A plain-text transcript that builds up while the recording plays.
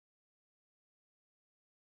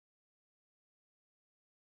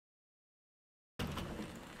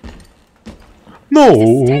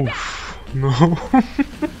No! No!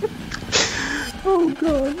 Oh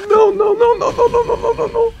god, no, no, no, no, no, no, no, no, no,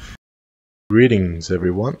 no! Greetings,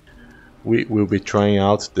 everyone. We will be trying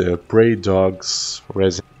out the Prey Dogs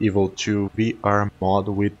Resident Evil 2 VR mod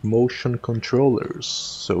with motion controllers,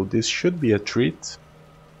 so this should be a treat.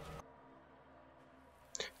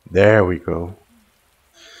 There we go.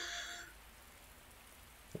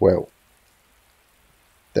 Well,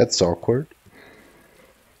 that's awkward.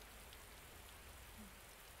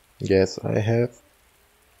 Yes, I have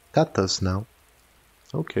katas now.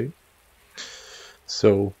 Okay.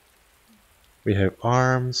 So, we have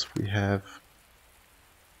arms, we have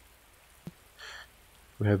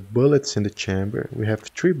bullets in the chamber. We have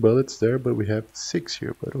 3 bullets there, but we have 6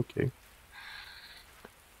 here, but okay.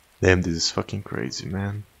 Damn, this is fucking crazy,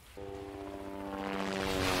 man.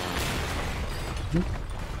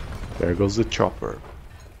 There goes the chopper.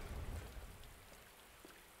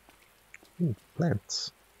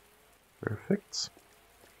 Plants. Perfect.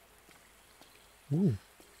 Ooh.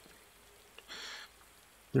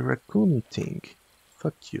 The raccoon thing.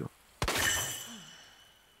 Fuck you.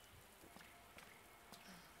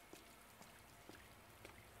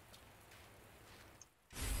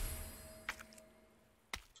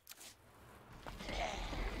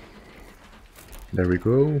 There we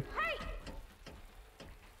go. Hey!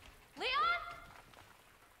 Leon?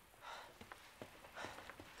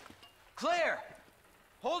 Claire!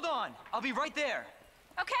 Hold on! I'll be right there!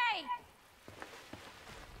 Okay!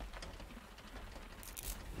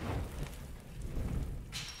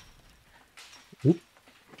 Oop.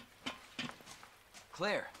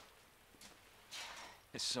 Claire!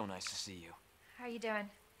 It's so nice to see you. How are you doing?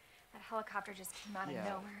 That helicopter just came out of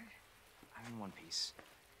nowhere. I'm in one piece.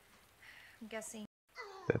 I'm guessing.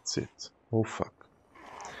 That's it. Oh fuck.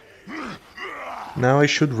 Now I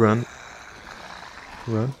should run.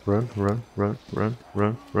 Run, run, run, run, run,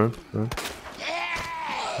 run, run, run.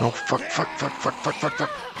 No, fuck, fuck, fuck, fuck, fuck, fuck, fuck.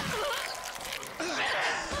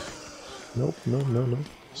 Nope, no, no, no.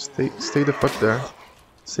 Stay the fuck there.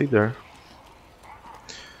 Stay there.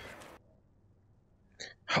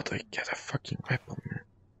 How do I get a fucking weapon,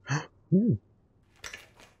 man? Ooh.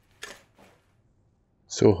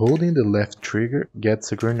 So holding the left trigger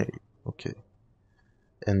gets a grenade. Okay.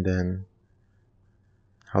 And then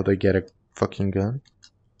how do I get a fucking gun?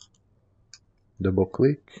 Double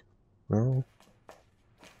click? No.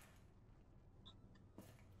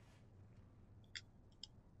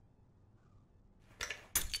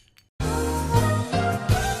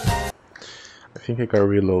 I think I gotta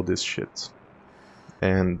reload this shit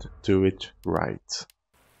and do it right.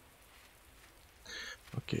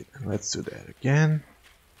 Okay, then let's do that again.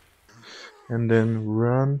 And then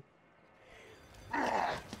run.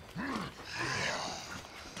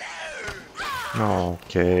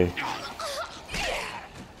 Okay.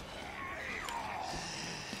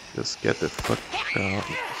 Just get the fuck out.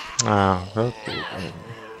 Ah, okay.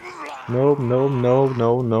 No, no, no,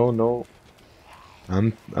 no, no, no.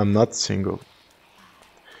 I'm not single.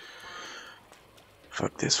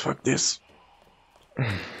 Fuck this, fuck this.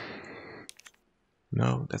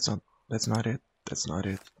 No, that's not it. That's not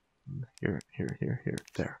it. Here,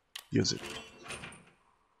 there. Use it.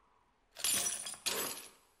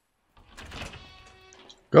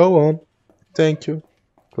 Go on. Thank you.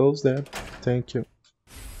 Close that. Thank you.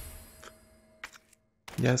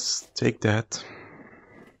 Yes, take that.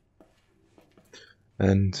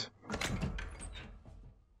 And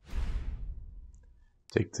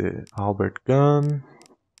take the Albert gun.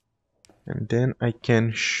 And then I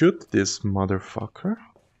can shoot this motherfucker.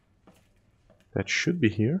 That should be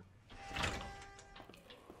here.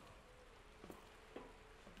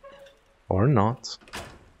 Or not.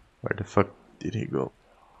 Where the fuck did he go?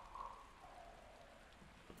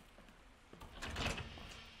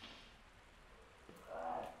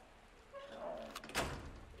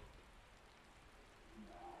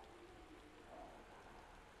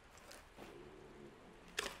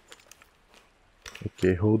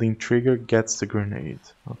 Okay, holding trigger gets the grenade.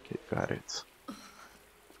 Okay, got it.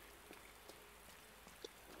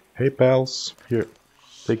 Hey pals, here,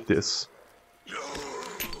 take this.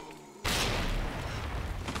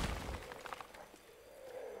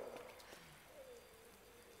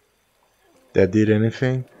 That did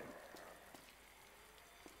anything?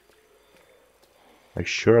 I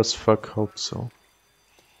sure as fuck hope so.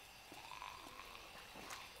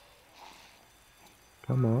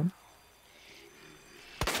 Come on.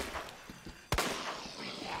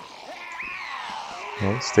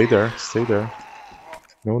 No, stay there, stay there.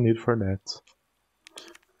 No need for that.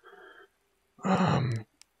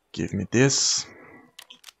 Give me this.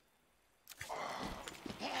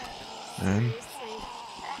 And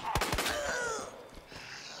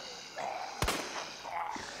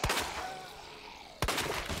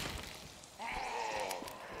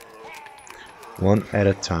One at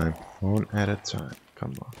a time. One at a time.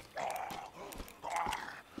 Come on.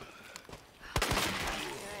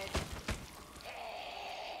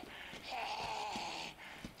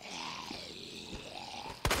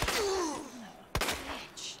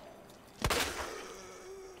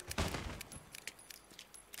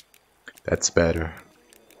 That's better.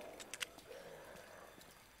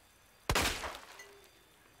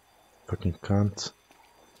 Fucking cunt.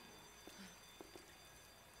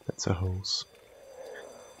 That's a hose.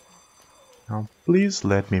 Now please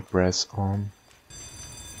let me press on.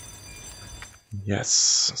 Yes,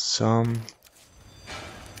 some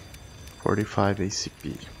 45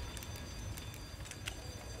 ACP.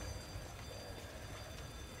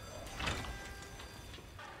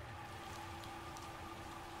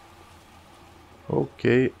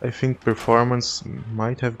 Okay, I think performance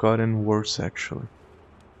might have gotten worse actually.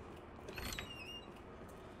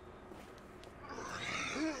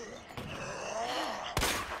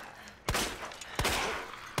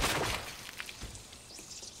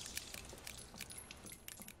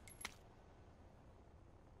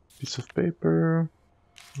 Piece of paper.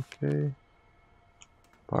 Okay.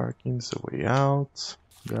 Parking's the way out.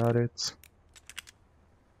 Got it.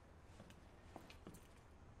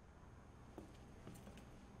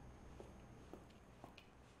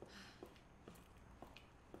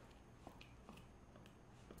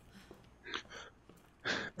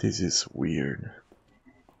 This is weird.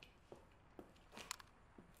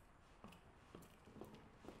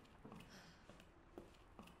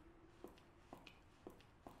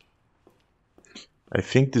 I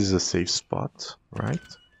think this is a safe spot, right?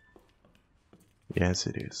 Yes,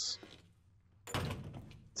 it is.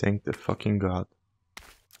 Thank the fucking god.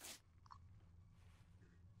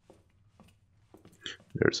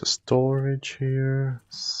 There's a storage here.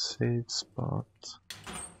 Safe spot.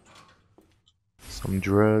 Some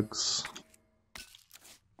drugs.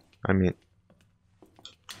 I mean,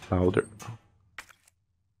 powder.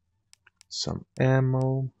 Some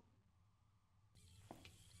ammo.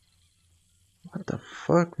 What the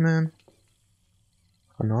fuck, man?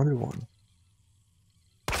 Another one.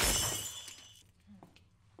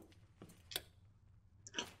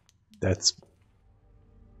 That's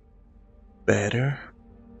better.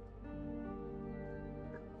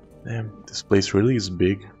 Damn, this place really is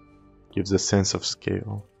big. Gives a sense of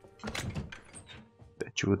scale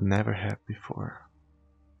that you would never have before.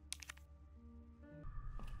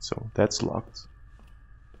 So that's locked.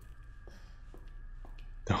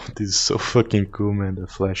 Oh, this is so fucking cool, man. The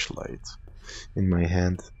flashlight in my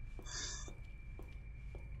hand.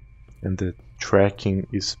 And the tracking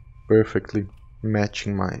is perfectly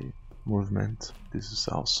matching my movement. This is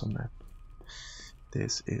awesome, man.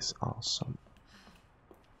 This is awesome.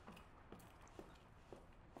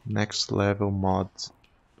 Next level mod.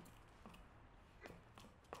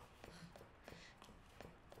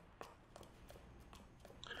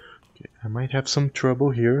 Okay, I might have some trouble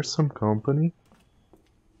here, some company.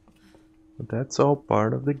 But that's all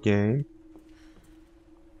part of the game.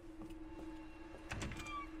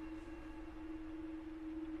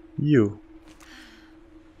 You.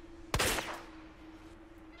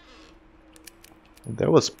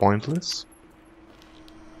 That was pointless.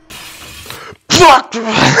 Fuck!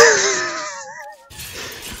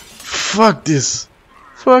 Fuck this!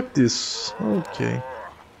 Fuck this! Okay.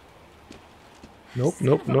 Nope,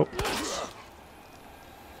 nope, nope.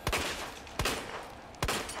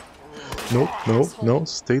 Nope, no, no,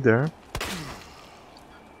 stay there.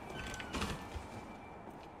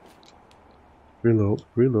 Reload,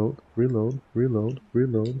 reload, reload, reload,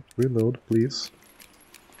 reload, reload, please.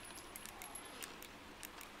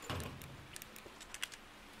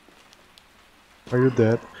 Are you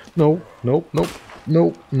dead? No, no, no,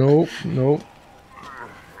 no, no, no.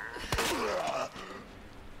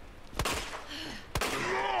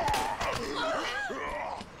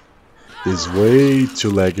 This is way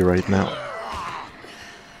too laggy right now.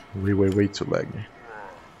 Way too laggy.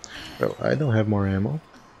 Well, I don't have more ammo,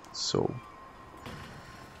 so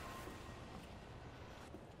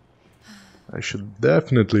I should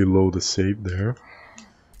definitely load the save there.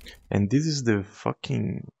 And this is the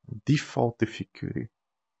fucking default difficulty.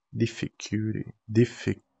 Difficulty.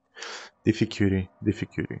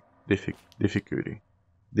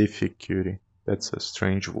 That's a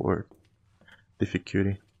strange word.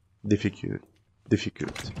 Difficulty.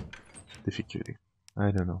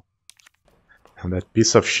 I don't know. And that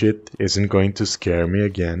piece of shit isn't going to scare me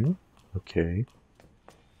again. Okay.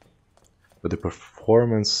 But the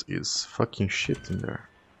performance is fucking shit in there.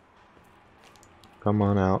 Come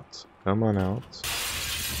on out. Come on out.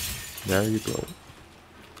 There you go.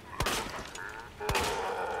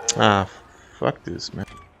 Ah, Fuck this, man.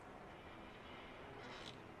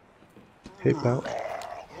 Hey, pal.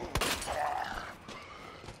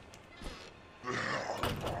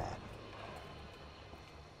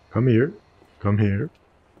 Come here. Come here.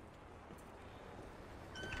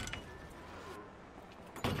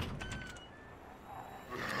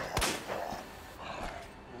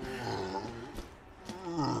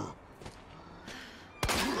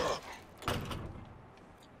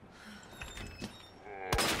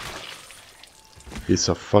 Piece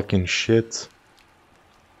of fucking shit.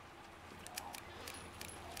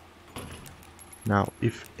 Now,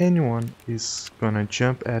 if anyone is gonna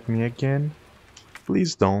jump at me again,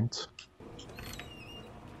 please don't.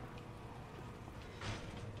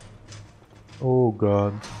 Oh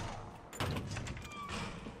god.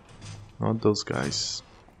 Not those guys.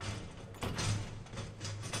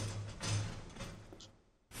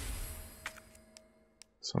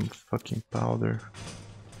 Some fucking powder.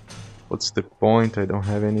 What's the point? I don't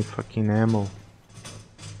have any fucking ammo.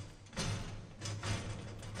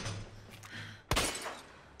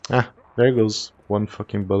 Ah, there goes one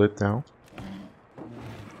fucking bullet down.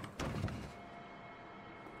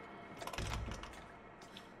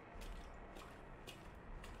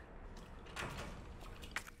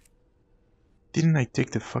 Didn't I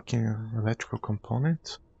take the fucking electrical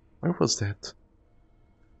component? Where was that?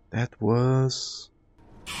 That was...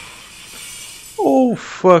 Oh,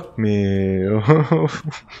 fuck me.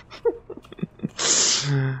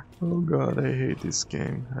 Oh god, I hate this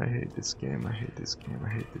game. I hate this game. I hate this game. I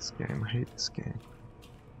hate this game. I hate this game.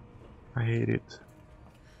 I hate it.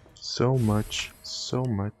 So much. So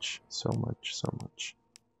much. So much. So much.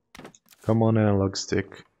 Come on, analog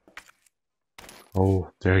stick. Oh,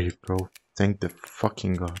 there you go. Thank the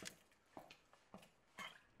fucking god.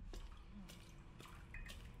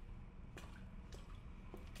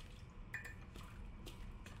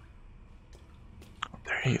 Oh,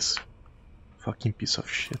 there he is. Fucking piece of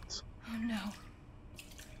shit. Oh no.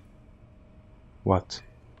 What?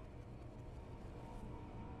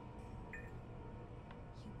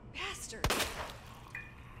 Bastard.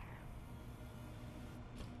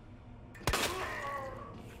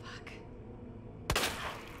 Fuck.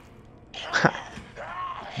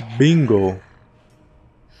 Bingo!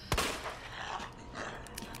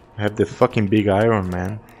 I have the fucking big Iron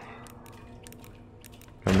Man.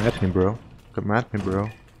 Come at me, bro. Come at me, bro.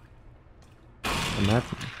 Come at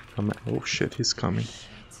me. Come at... Oh shit, he's coming.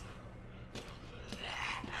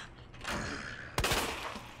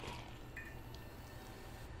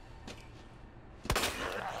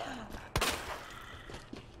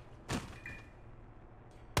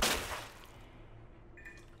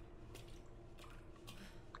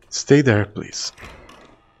 Stay there, please.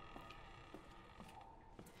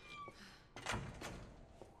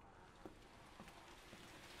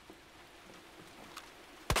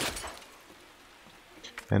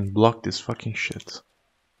 And block this fucking shit.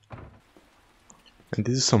 And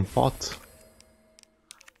this is some pot.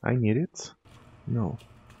 I need it? No.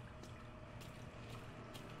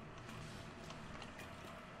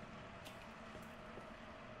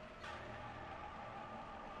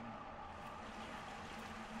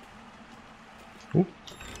 Ooh.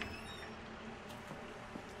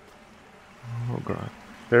 Oh god.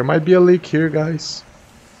 There might be a leak here, guys.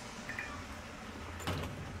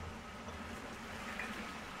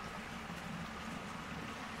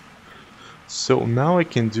 So now I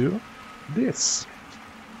can do this.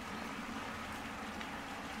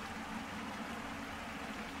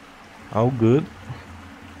 How good?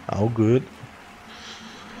 How good?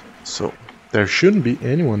 So there shouldn't be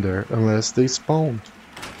anyone there unless they spawn.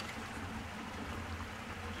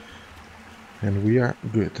 And we are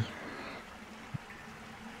good.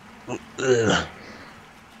 Ugh.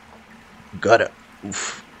 Gotta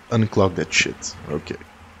unclog that shit. Okay.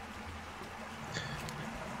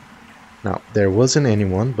 Now, there wasn't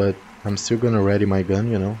anyone, but I'm still gonna ready my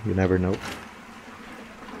gun, you know, you never know.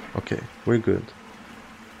 Okay, we're good.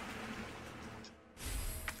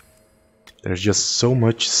 There's just so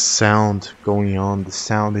much sound going on. The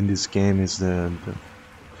sound in this game is the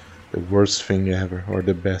worst thing ever, or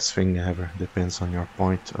the best thing ever. Depends on your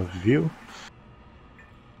point of view.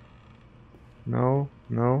 No,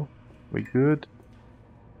 no, we good?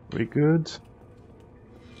 We good?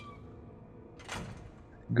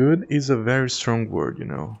 Good is a very strong word, you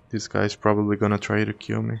know. This guy's probably gonna try to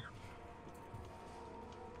kill me.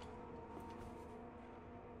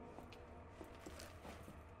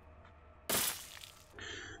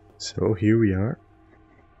 So here we are.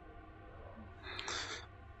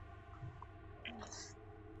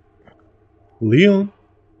 Leon,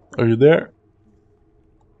 are you there?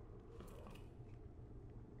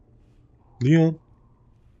 Leon?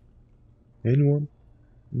 Anyone?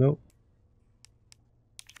 No?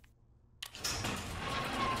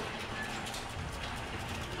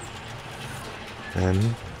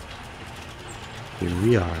 And here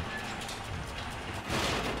we are.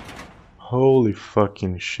 Holy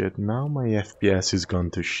fucking shit, now my FPS is gone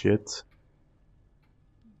to shit.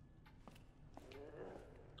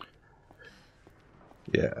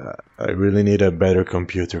 Yeah, I really need a better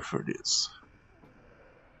computer for this.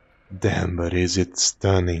 Damn, but is it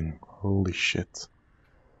stunning. Holy shit.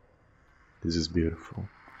 This is beautiful.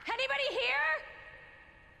 Anybody here?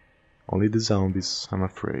 Only the zombies, I'm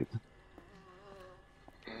afraid.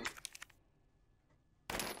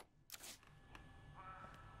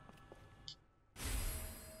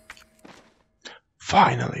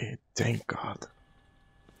 Finally! Thank God.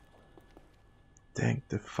 Thank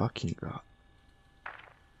the fucking God.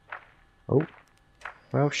 Oh,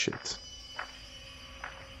 well shit.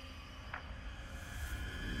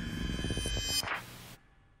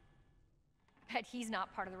 Bet he's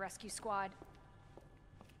not part of the rescue squad.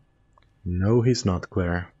 No, he's not,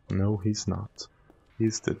 Claire. No, he's not.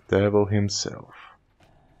 He's the devil himself.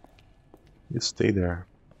 You stay there.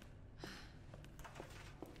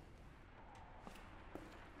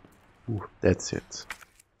 Ooh, that's it.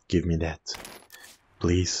 Give me that.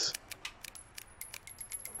 Please.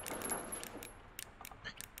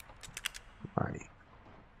 My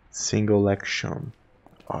single action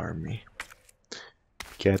army.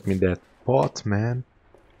 Get me that pot, man.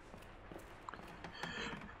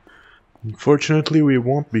 Unfortunately, we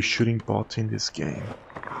won't be shooting pots in this game.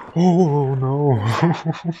 Oh no!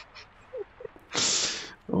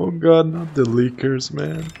 Oh god, not the leakers,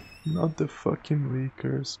 man. Not the fucking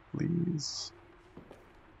leakers, please.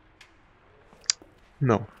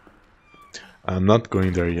 No. I'm not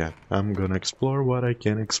going there yet. I'm gonna explore what I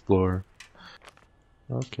can explore.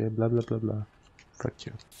 Okay, blah blah blah blah. Fuck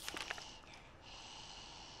you.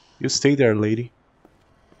 You stay there, lady.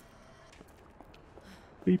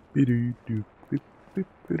 Beep-be-doo-doo,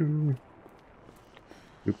 beep-beep-be-doo.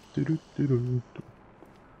 Doop-doo-doo-doo-doo.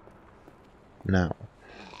 Now,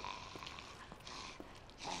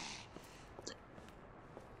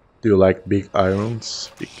 do you like big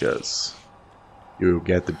irons? Because you will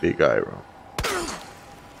get the big iron.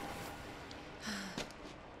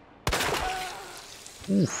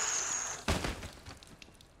 Oof.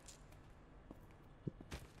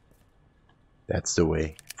 That's the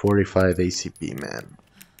way. 45 ACP, man.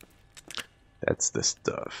 That's the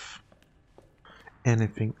stuff.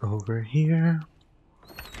 Anything over here?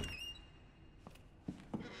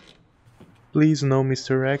 Please, no,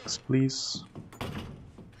 Mr. X, please.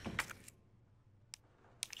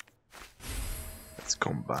 Let's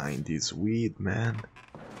combine this weed, man.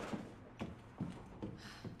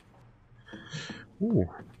 Ooh,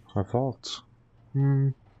 a vault.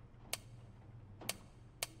 Can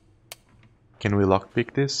we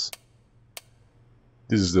lockpick this?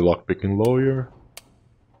 This is the lockpicking lawyer.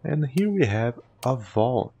 And here we have a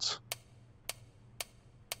vault.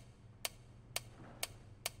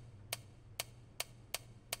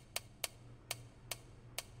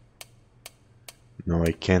 No,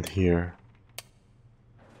 I can't hear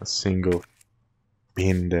a single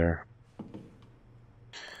pin there.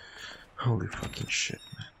 Holy fucking shit,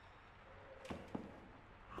 man.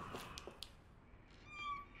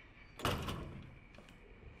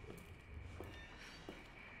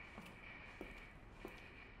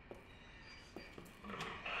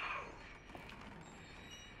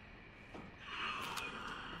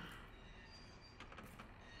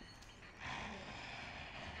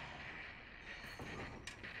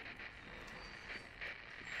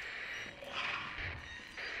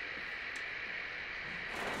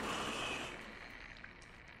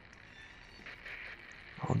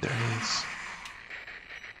 Oh, there it is.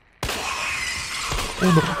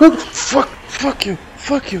 Oh no! Oh, fuck you!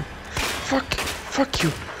 Fuck you! Fuck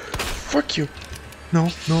you! Fuck you! No!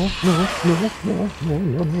 No! No! No! No! No! No!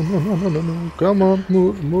 No! No! No! No! No! No! Come on!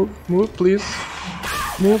 Move! Please!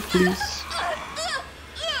 Move, please!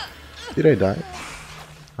 Did I die?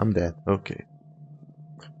 I'm dead. Okay.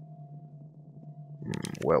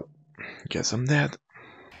 Well, guess I'm dead.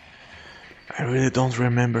 I really don't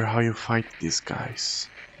remember how you fight these guys.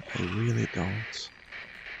 I really don't.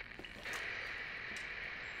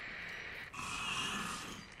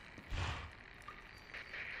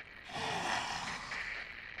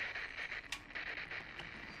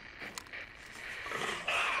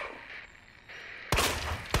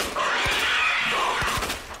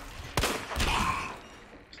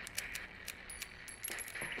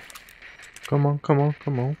 Come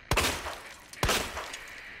on.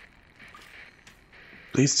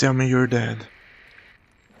 Please tell me you're dead.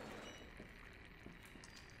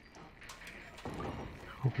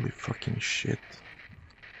 Holy fucking shit.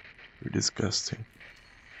 You're disgusting.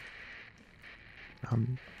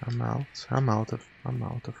 I'm out. I'm out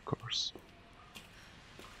of course.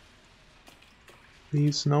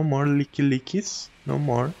 Please, no more licky lickies. No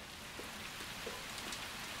more.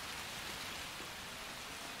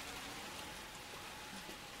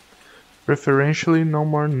 Preferentially, no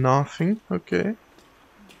more nothing, okay?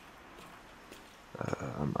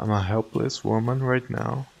 I'm a helpless woman right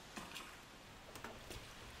now.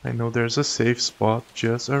 I know there's a safe spot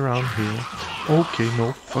just around here. Okay,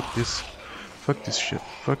 no, fuck this. Fuck this shit.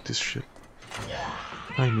 Fuck this shit.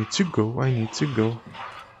 I need to go. I need to go.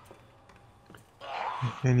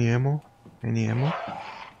 Any ammo? Any ammo?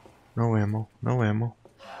 No ammo. No ammo.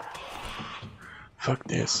 Fuck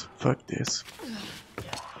this. Fuck this.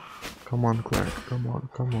 Come on, Clark. Come on.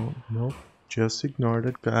 Come on. Nope. Just ignore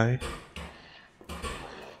that guy.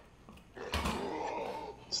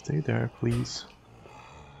 Stay there, please.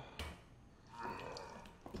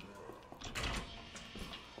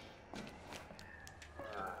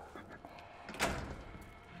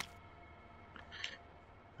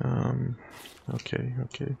 Okay,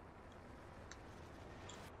 okay.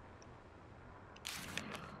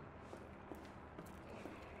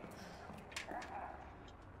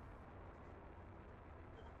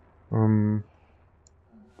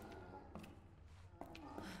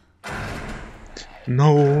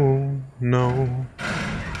 No, no.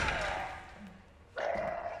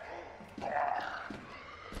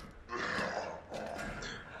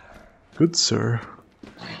 Good sir.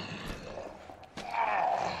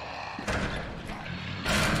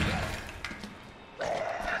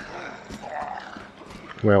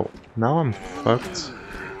 Well, now I'm fucked.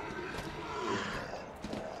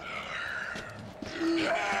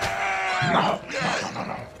 No.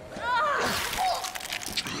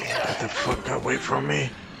 Get the fuck away from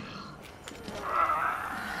me.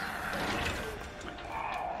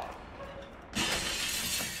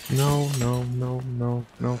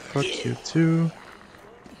 No, fuck you too.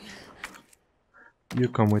 You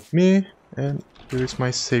come with me, and here is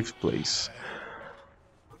my safe place.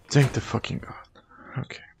 Thank the fucking god.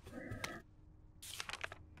 Okay.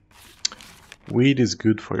 Weed is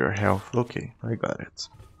good for your health. Okay, I got it.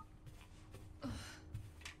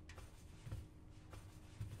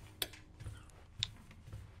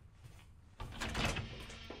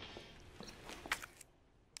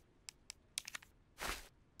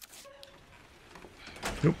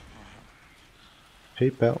 Nope. Hey,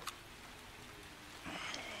 pal.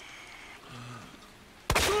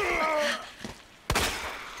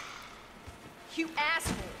 You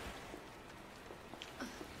asshole!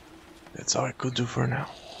 That's all I could do for now.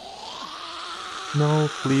 No,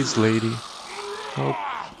 please, lady. Oh,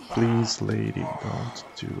 please, lady, don't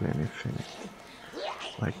do anything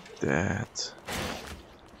like that.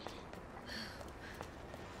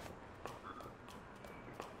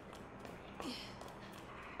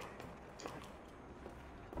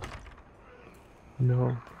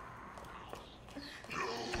 No.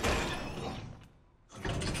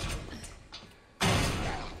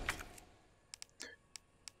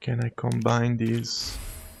 Can I combine these?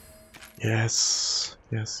 Yes.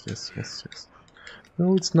 Yes.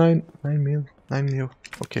 No, it's 9 mil.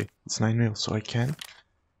 Okay, it's 9 mil, so I can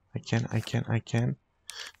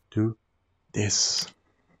do this.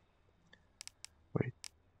 Wait.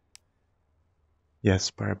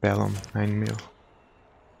 Yes, Parabellum, 9 mil.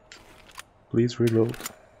 Please reload.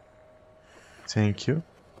 Thank you.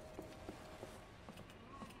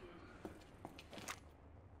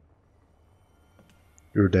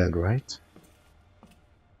 You're dead, right?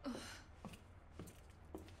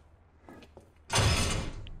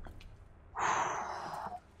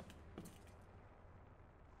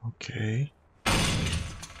 Okay.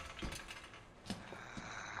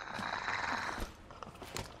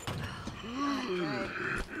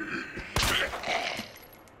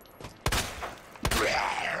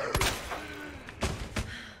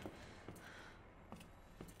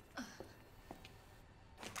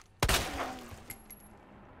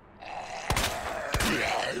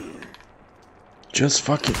 Just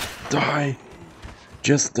fucking die.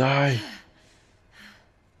 Just die.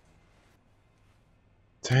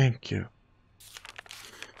 Thank you.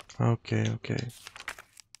 Okay.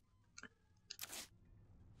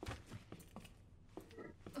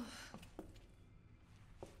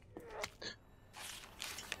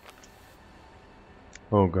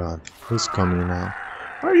 Oh god, who's coming now?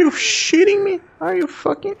 Are you shitting me? Are you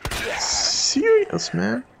fucking serious,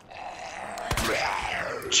 man?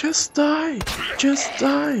 Just die.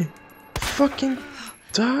 Fucking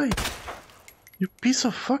Die! You piece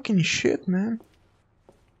of fucking shit, man.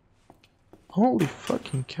 Holy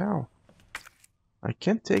fucking cow. I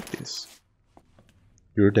can't take this.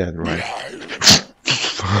 You're dead, right?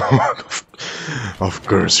 Of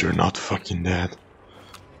course you're not fucking dead.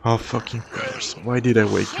 Of fucking course. Why did I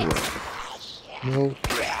wake you up? No.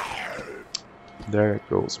 There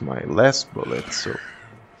goes my last bullet, so...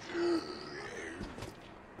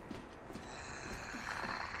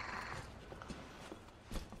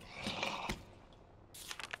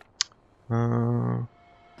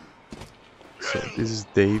 So this is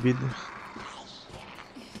David.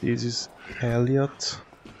 This is Elliot.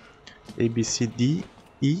 A B C D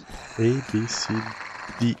E. A B C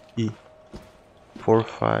D E. 4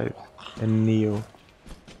 5 and Neo.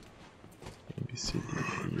 A B C D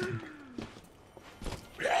E.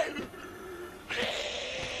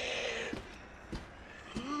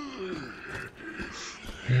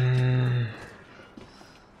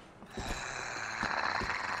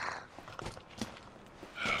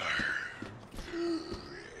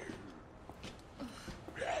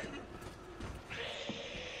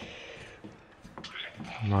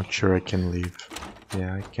 I'm not sure I can leave.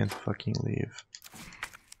 Yeah, I can't fucking leave.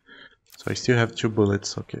 So I still have 2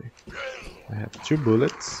 bullets, okay. I have 2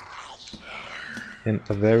 bullets. And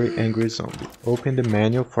a very angry zombie. Open the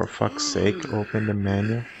menu, for fuck's sake. Open the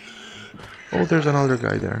menu. Oh, there's another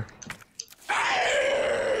guy there.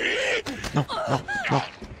 No, no, no.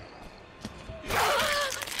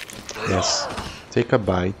 Yes. Take a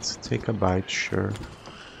bite, sure.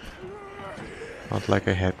 Not like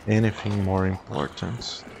I have anything more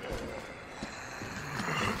important.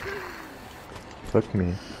 Fuck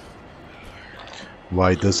me.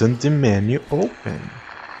 Why doesn't the menu open?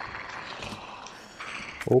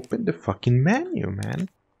 Open the fucking menu, man.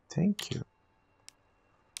 Thank you.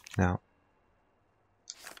 Now,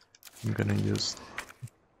 I'm gonna use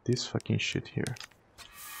this fucking shit here.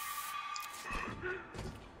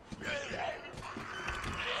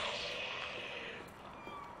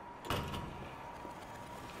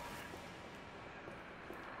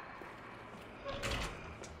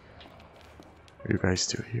 Are you guys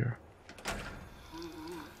still here?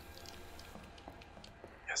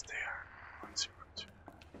 Yes, they are. 102.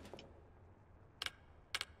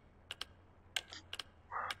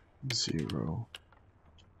 0.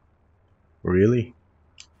 Really?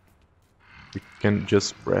 We can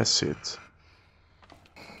just press it.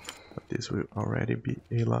 But this will already be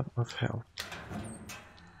a lot of help.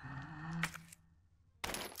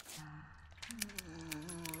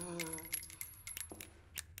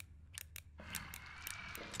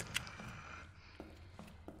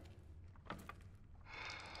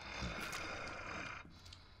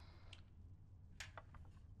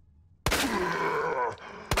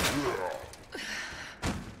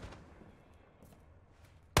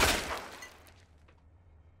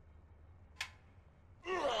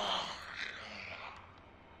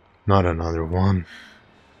 Not another one.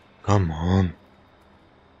 Come on.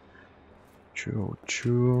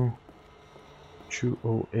 202.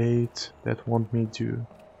 208. That won't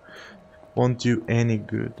do any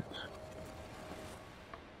good.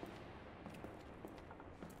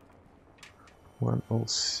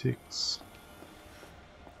 106.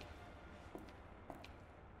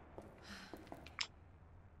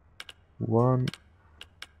 One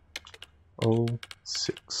oh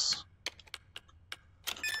six.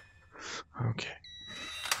 Okay.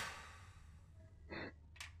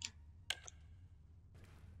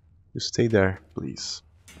 You stay there, please.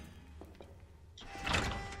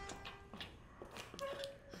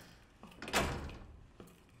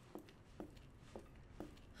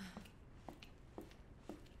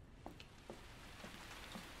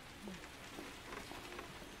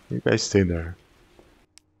 You guys stay there.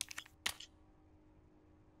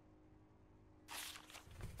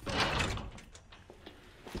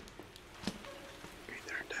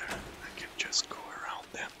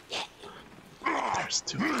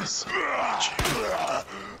 Still is.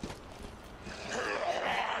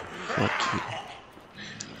 Fuck you.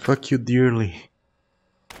 Fuck you dearly.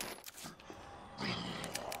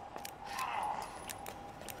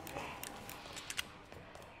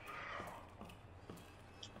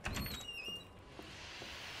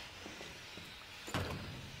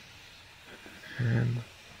 And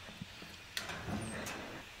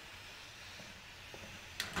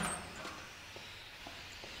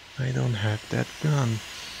I don't have that gun.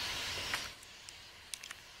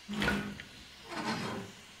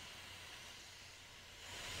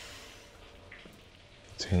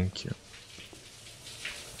 Thank you.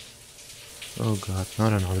 Oh god,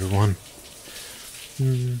 not another one.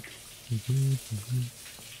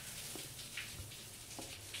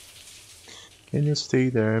 Can you stay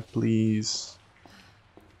there, please?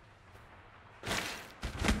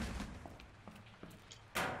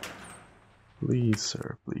 Please,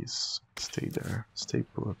 sir, please. Stay there. Stay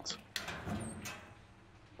put.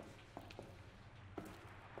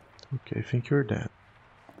 Okay, I think you're dead.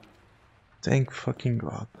 Thank fucking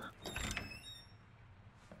God.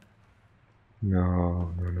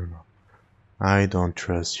 No. I don't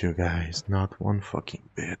trust you guys, not one fucking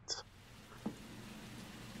bit.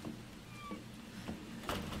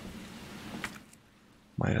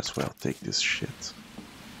 Might as well take this shit.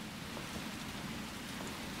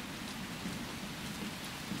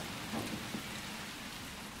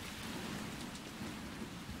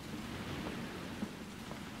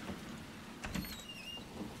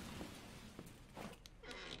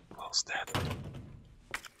 What's that?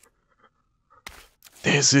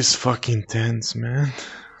 This is fucking tense, man.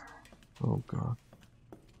 Oh God.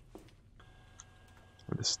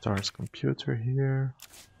 The STARS computer here.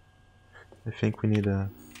 I think we need a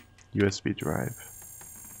USB drive.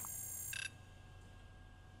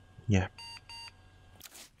 Yeah.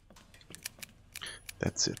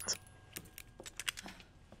 That's it.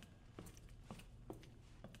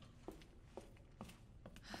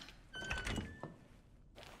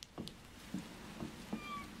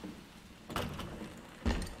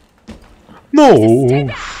 No!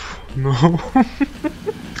 No!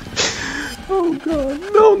 Oh God!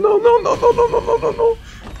 No!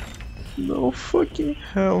 No fucking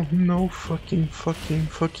hell! No fucking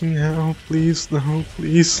hell! Please no!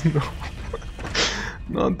 Please no!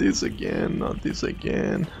 Not this again! Not this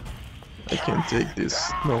again! I can't take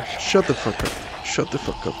this. No! Shut the fuck up! Shut the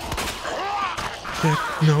fuck up!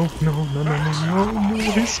 No!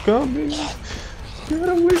 He's coming! Get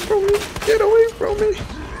away from me! Get away from me!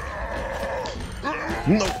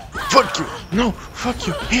 No, fuck you! No, fuck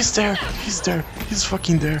you! He's there! He's there! He's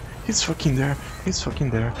fucking there! He's fucking there! He's fucking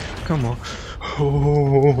there! Come on!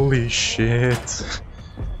 Holy shit!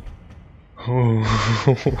 Oh.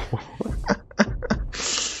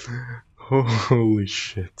 Holy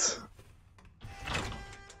shit!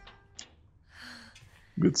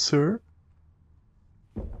 Good sir?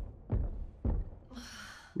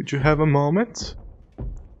 Would you have a moment?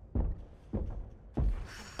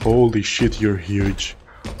 Holy shit, you're huge.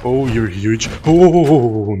 Oh, you're huge.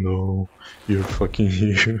 Oh, no. You're fucking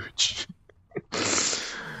huge.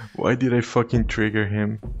 Why did I fucking trigger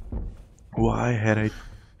him? Why had I...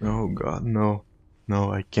 Oh God, no.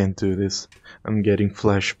 No, I can't do this. I'm getting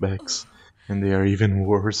flashbacks. And they are even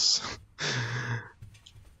worse.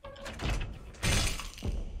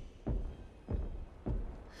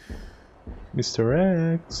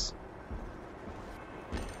 Mr. X.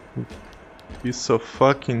 Piece of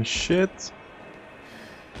fucking shit.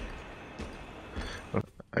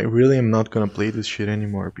 I really am not gonna play this shit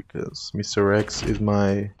anymore because Mr. X is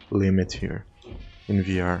my limit here in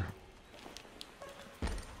VR.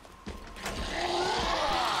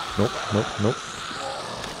 Nope.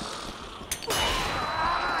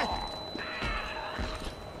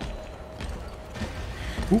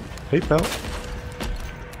 Ooh, hey pal.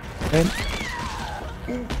 And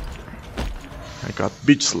I got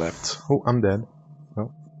bitch slapped. Oh, I'm dead.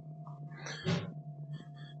 Well.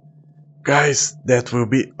 Guys, that will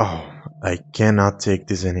be... Oh, I cannot take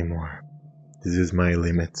this anymore. This is my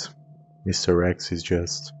limit. Mr. X is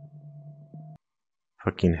just...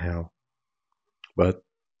 fucking hell. But,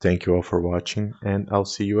 thank you all for watching, and I'll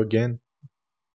see you again